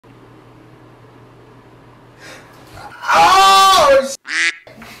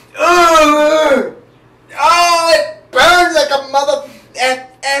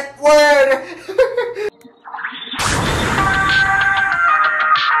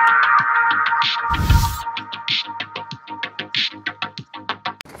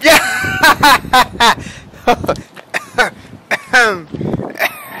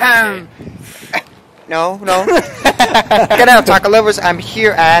No. Get out, Tacolovers. I'm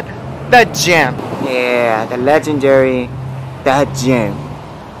here at the gym. Yeah, the legendary The Gym.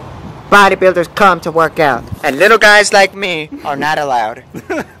 Bodybuilders come to work out, and little guys like me are not allowed.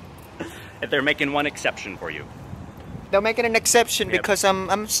 If they're making one exception for you. They're making an exception because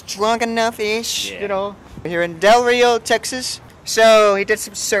I'm strong enough-ish, Yeah. you know. We're here in Del Rio, Texas. So he did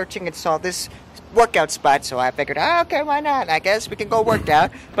some searching and saw this workout spot, so I figured, okay, why not? I guess we can go work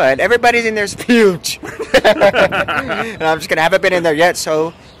out. But everybody's in there's huge. And I'm just gonna haven't been in there yet,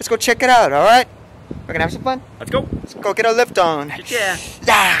 so let's go check it out, alright? We're gonna have some fun. Let's go. Let's go get a lift on. Yeah.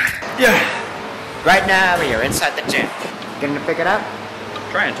 Yeah. Right now we are inside the gym. Getting to pick it up?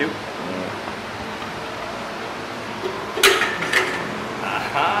 Trying to.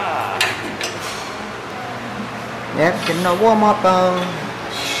 Aha. Yep, getting a warm up on.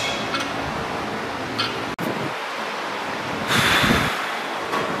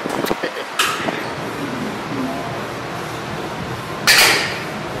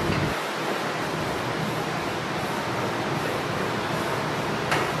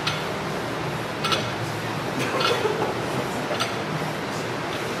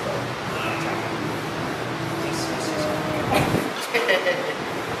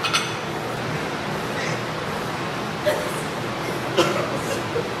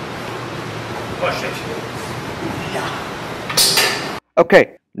 Push it.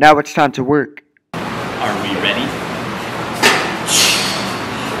 Okay, now it's time to work. Are we ready?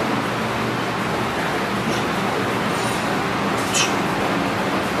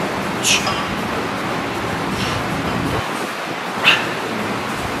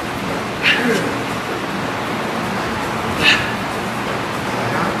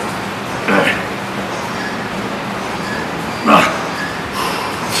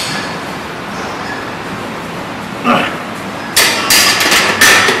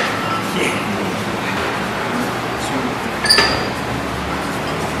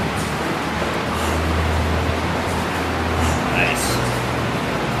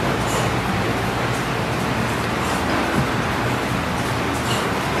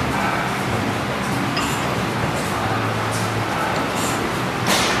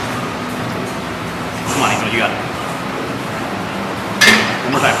 Come on, Ethan, you got it.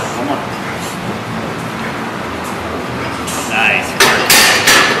 One more time. One more. Nice.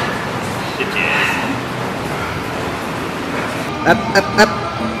 Shit, yeah. Up.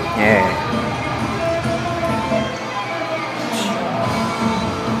 Yeah.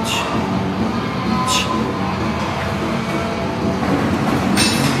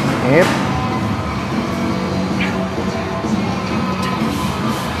 Yep.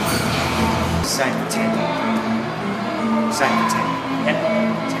 Sign for 10. Sign for 10. 10.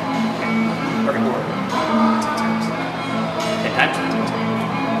 10. Perfect. 10 times. 10 times?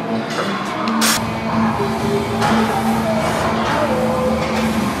 Perfect.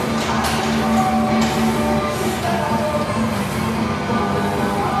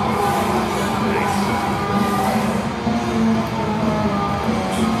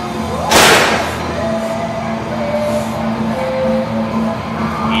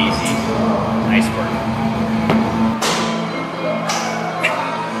 Easy. Nice work.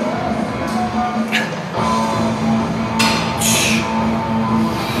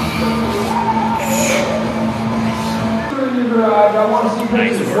 I want to see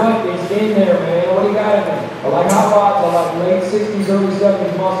pictures of what is in there, man. What do you got in there? I like hot rods. I like late 60s, early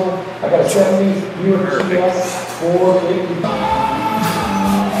 70s muscle. I got a 70s UFCS 450.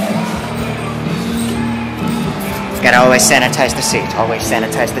 Gotta always sanitize the seat. Always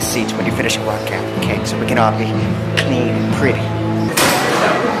sanitize the seats when you finish a workout. Okay, so we can all be clean and pretty.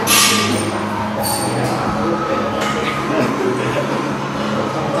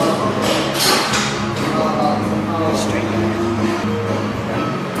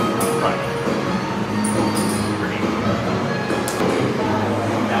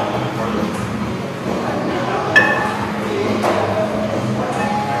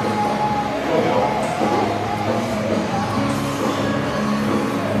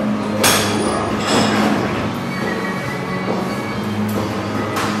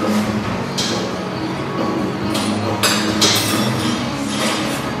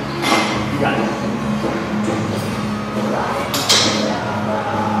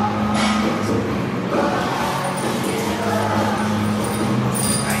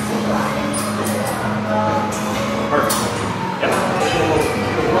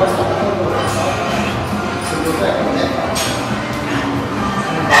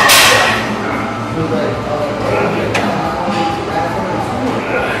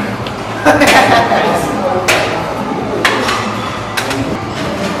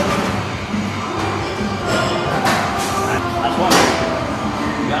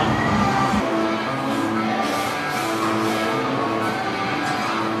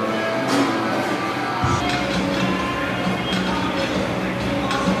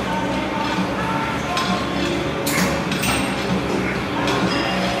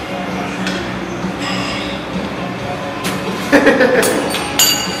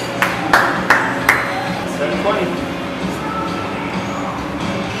 $720.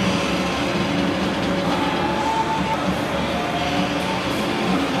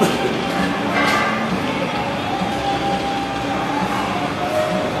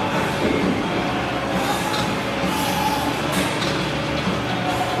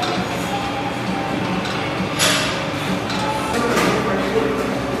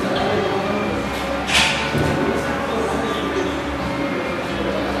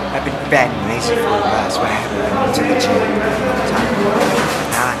 I've been fat and lazy for a while, so I haven't been to the gym all the time.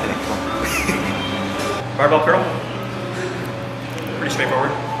 Now I feel like Barbell curl. Pretty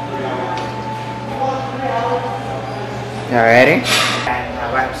straightforward. Y'all ready?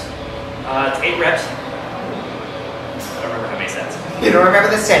 Reps. It's 8 reps. I don't remember how many sets. You don't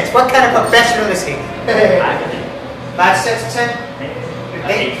remember the sets. What kind of professional is he? 5 sets, 10?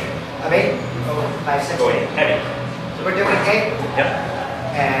 8? Of 8? 5 sets? Go 8. Heavy. So we're doing 8? Yep.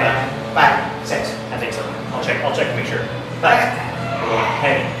 And 5 sets. I think so. I'll check to make sure. But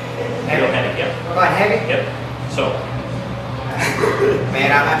Heavy. Heavy? Real heavy, yep. We're going heavy? Yep. So.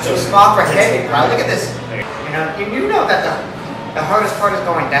 Man, I'm too small for heavy, bro. Look at this. Okay. You know that the hardest part is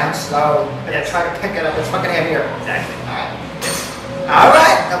going down slow and then try to pick it up. It's fucking heavier. Exactly.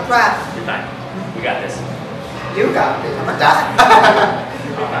 Alright, no problem. You're fine. We got this. You got it. I'm gonna die.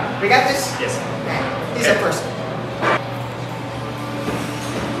 We got this? Yes. Man, he's a person.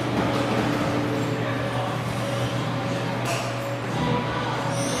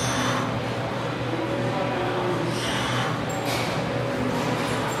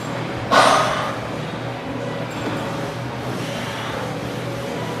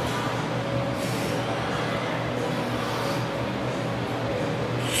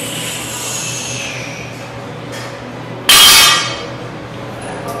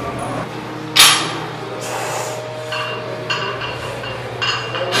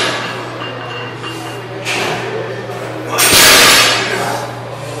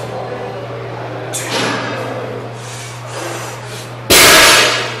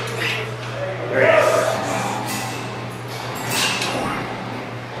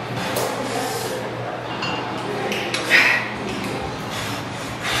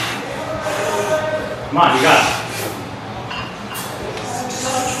 Come on, you got it.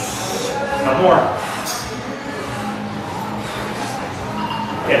 No more.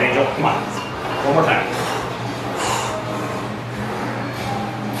 Yeah, Angel, come on. One more time.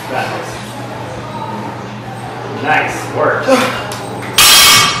 Got this. Nice work.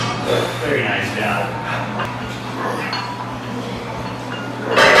 Very nice job.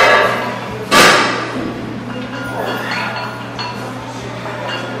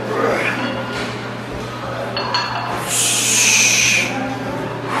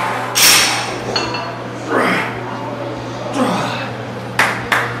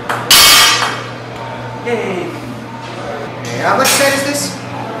 Yay. How much set is this?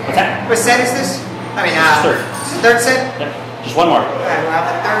 What's that? What set is this? I mean, Third. This is the third set? Yep. Just one more. Alright, we'll have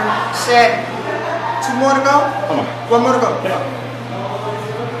the third set. 2 more to go? One more. 1 more to go. Yep.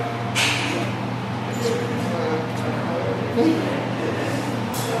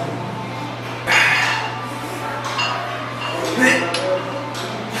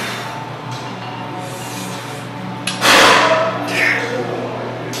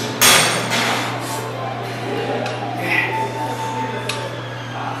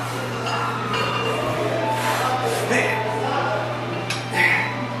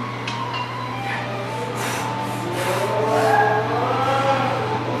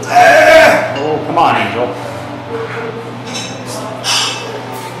 Oh, come on, Angel.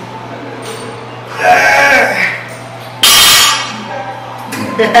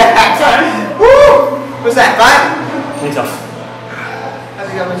 Woo! What's that, 5? I think so. I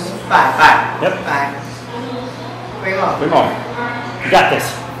think that was 5. Yep. 5. Bring it on. 3 more. You got this.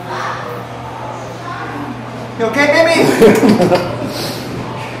 You okay, baby?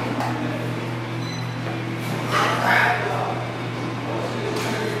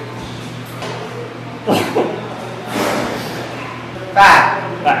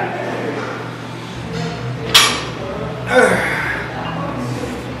 5. Back.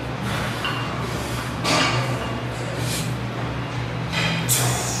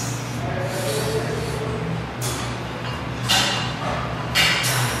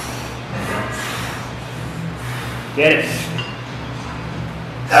 Get it.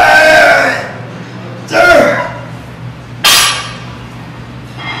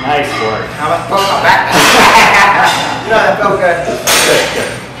 Nice work. I'm gonna poke my back. No, that felt good.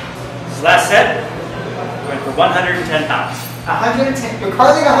 So last set, we went for 110 pounds. 110. You're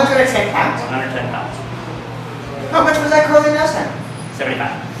curling 110 pounds? 110 pounds. How much was that curling last time?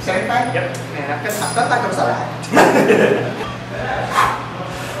 75. 75? Yep. Man, I felt like I was alive.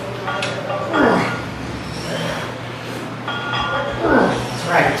 That's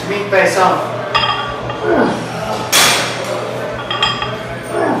right, it's meat face on.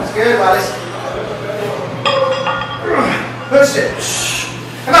 That's good, Wallace. Push it.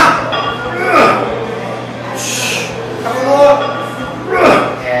 Come on. Couple more.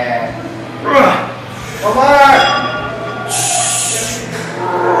 Yeah. One more.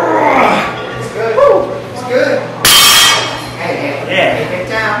 It's good. It's good. Hey, Yeah. Good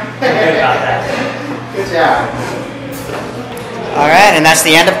job. Good about that. Good job. All right, and that's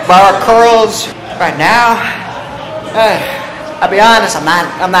the end of bar curls. Right now, I'll be honest, I'm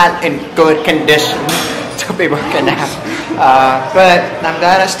not in good condition to be working out. But I'm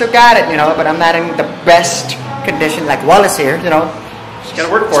glad I still got it, you know. But I'm not in the best condition like Wallace here, you know. Just gotta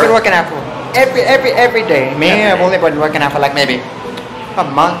work for Still it. working out for every day. Me, I've only been working out for like maybe a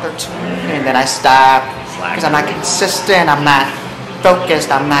month or two, and then I stop because I'm not consistent. I'm not focused.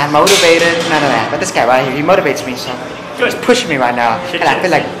 I'm not motivated. None of that. But this guy right here, he motivates me, so he's pushing me right now, and I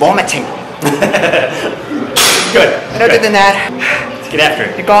feel like vomiting. Good. And other than that, Let's get after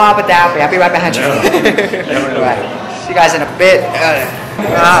it. you go on without me. I'll be right behind you. No. All right. See you guys in a bit.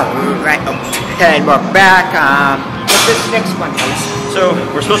 Right. Okay, we're back. What's this next one, guys? So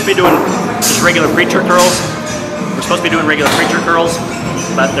we're supposed to be doing just regular preacher curls.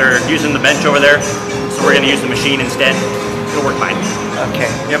 But they're using the bench over there, so we're gonna use the machine instead. It'll work fine. Okay.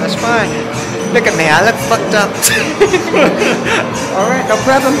 Yep, that's fine. Look at me, I look fucked up. Alright, no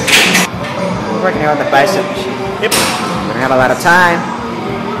problem. We're working here on the bicep machine. Yep. We don't have a lot of time.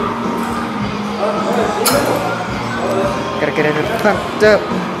 Gotta get it pumped up.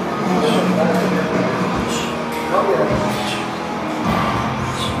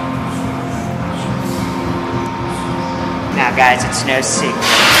 Now guys, it's no secret.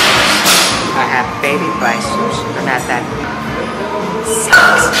 I have baby biceps. They're not that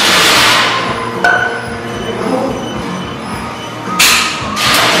sexy.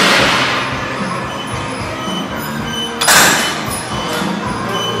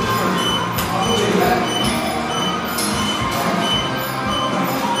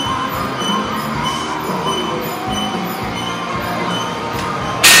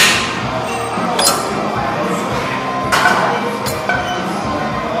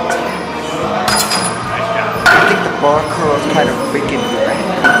 Bar curls kind of freaking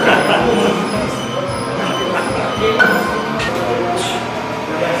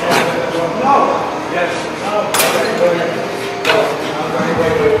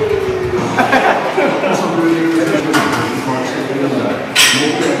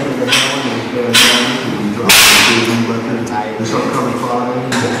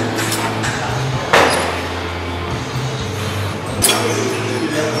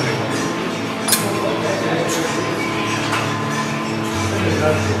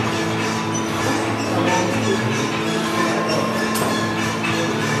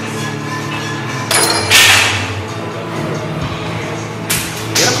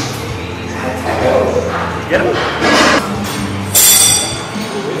Get him.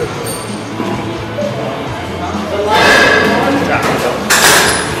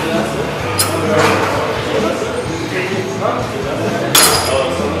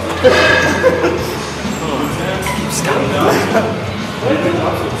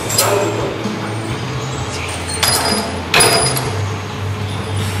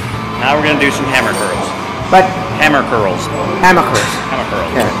 Now we're going to do some hammer curls. But Hammer curls. hammer curls. Hammer curls.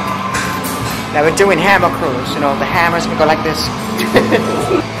 Yeah. Now we're doing hammer curls. You know, the hammers we go like this.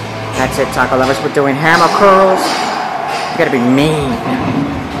 That's it, taco lovers. We're doing hammer curls. You gotta be mean.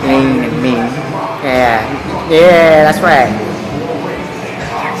 Mean and mean. Yeah. Yeah, that's right.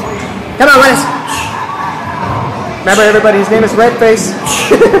 Come on, Willis. Remember everybody, his name is Redface.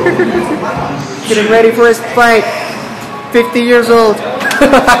 Getting ready for his fight. 50 years old.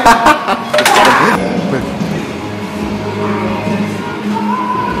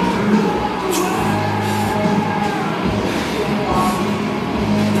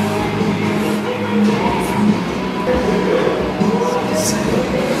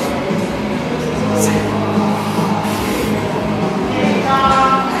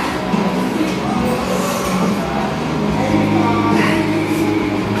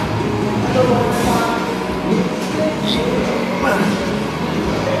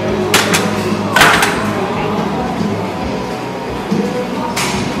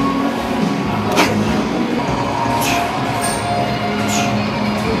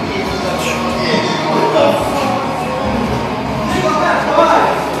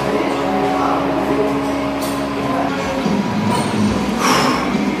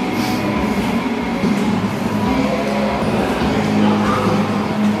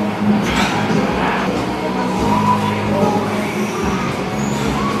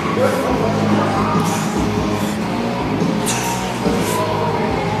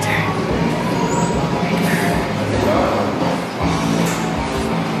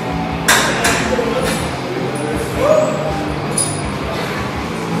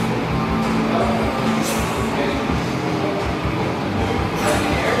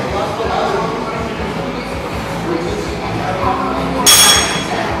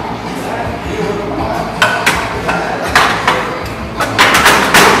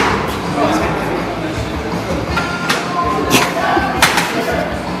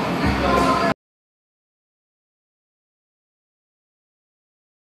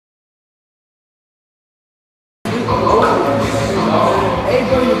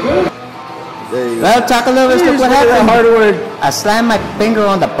 Well, Tacolover, look what happened. Hard work. I slammed my finger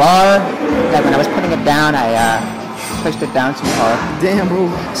on the bar. Like when I was putting it down, I pushed it down too hard. Damn, bro.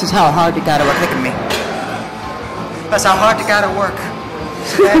 This is how hard you gotta work. Look at me. That's how hard you gotta work.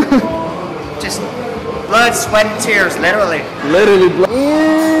 See that? Just blood, sweat, and tears, literally. Literally blood.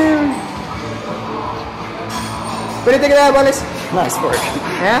 What do you think of that, Wallace? Nice work.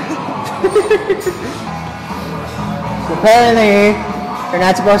 Yeah? Apparently, you're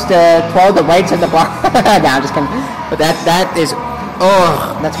not supposed to twirl the weights at the bar. No, I'm just kidding. But that is,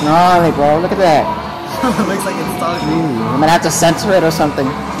 oh, that's gnarly, bro. Look at that. It looks like it's talking. I'm gonna have to censor it or something.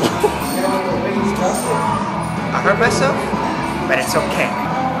 I hurt myself, but it's okay.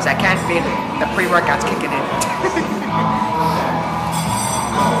 Because I can't feel it. The pre-workout's kicking in.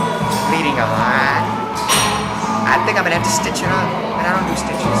 Bleeding a lot. I think I'm gonna have to stitch it on. And I don't do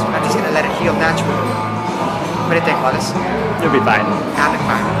stitches. I'm just gonna let it heal naturally. What do you think, Wallace? You'll be fine. I'll be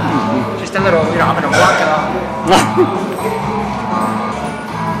fine. Just a little, I'm gonna walk it off.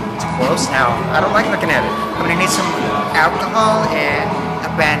 It's gross now. I don't like looking at it. I'm gonna need some alcohol and a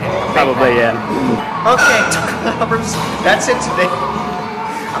bandage. Probably, yeah. Okay, Tacolovers, that's it today.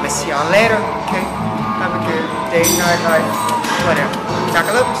 I'm gonna see y'all later, okay? Have a good day, night, whatever.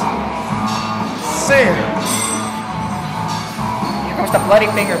 Tacolovers. See ya. Here comes the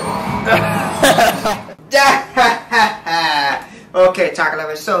bloody finger. Okay,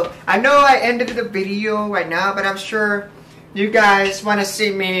 Tacolover. So I know I ended the video right now, but I'm sure you guys want to see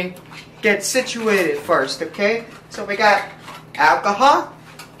me get situated first, okay? So we got alcohol,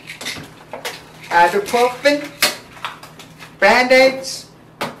 ibuprofen, band-aids,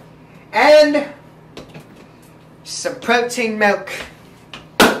 and some protein milk.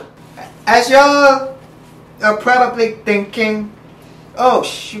 As y'all are probably thinking, oh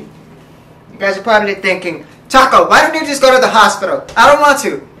shoot. You guys are probably thinking, Taco, why don't you just go to the hospital? I don't want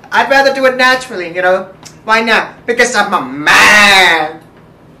to. I'd rather do it naturally, Why not? Because I'm a man.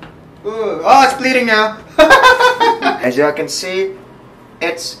 Ooh, oh, it's bleeding now. As y'all can see,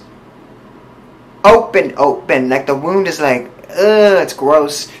 it's open. Like the wound is like, ugh, it's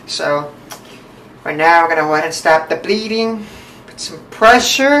gross. So, right now, we're going to go ahead and stop the bleeding. Put some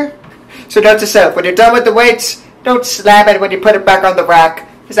pressure. So note to self, when you're done with the weights, don't slam it when you put it back on the rack.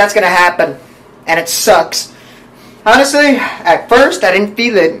 Because that's going to happen. And it sucks. Honestly, at first I didn't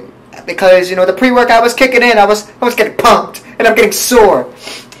feel it because the pre-workout was kicking in. I was getting pumped and I'm getting sore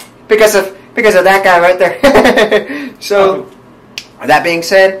because of that guy right there. So with that being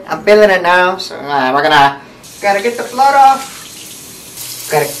said, I'm feeling it now. So we're gotta get the blood off.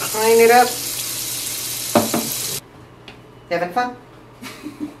 Gotta clean it up. You having fun?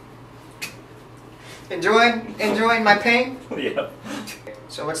 Enjoying my pain? Yeah.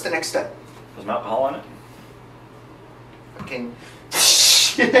 So what's the next step? There's some alcohol on it. Okay.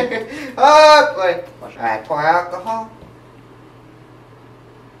 Oh boy. Alright, pour alcohol.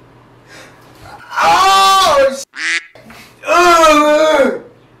 Oh!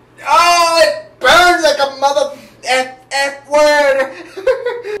 Oh, it burns like a mother F word.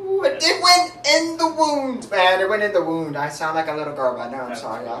 It went in the wound, man. It went in the wound. I sound like a little girl right now. I'm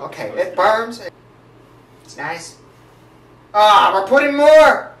sorry. Okay, it burns. It's nice. Ah, we're putting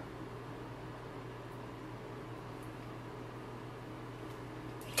more.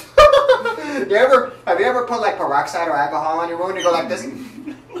 Have you ever put like peroxide or alcohol on your wound and go like this?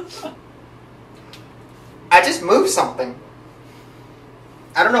 I just moved something.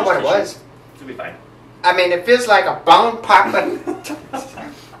 I don't know what it was. It'll be fine. I mean, it feels like a bone popping.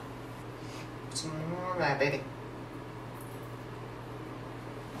 Some more of that, baby.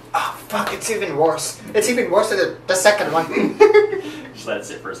 Oh, fuck, it's even worse. It's even worse than the second one. Just let it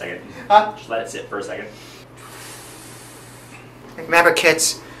sit for a second. Huh? Just let it sit for a second. Remember,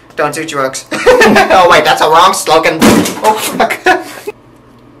 kids, don't do drugs. Oh, wait, that's a wrong slogan. Oh, fuck.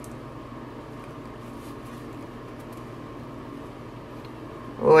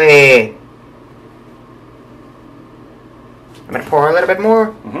 Wait. I'm gonna pour a little bit more.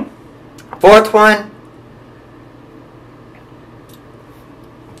 Mm-hmm. Fourth one.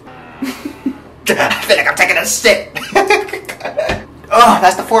 I feel like I'm taking a sip. Oh,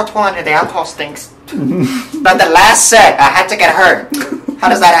 that's the fourth one, and the alcohol stinks. But the last set, I had to get hurt. How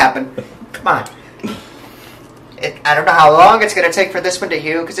does that happen? Come on. I don't know how long it's gonna take for this one to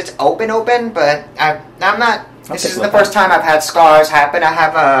heal because it's open, but I'm not. This is the first time I've had scars happen. I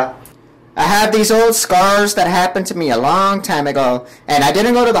have these old scars that happened to me a long time ago, and I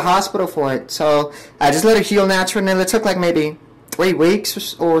didn't go to the hospital for it. So I just let it heal naturally, and it took like maybe 3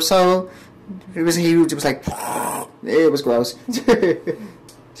 weeks or so. It was huge. It was like, it was gross.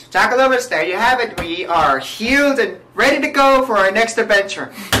 Tacolovers, there you have it. We are healed and ready to go for our next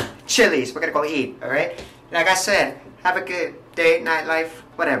adventure. Chili's. We're gonna go eat. All right. Like I said, have a good day, night, life,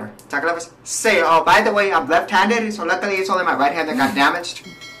 whatever. Tacolovers. Say, oh, by the way, I'm left-handed, so luckily it's only my right hand that got damaged.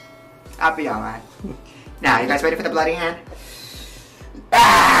 I'll be alright. Now, you guys ready for the bloody hand?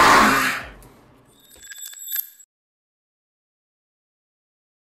 Ah!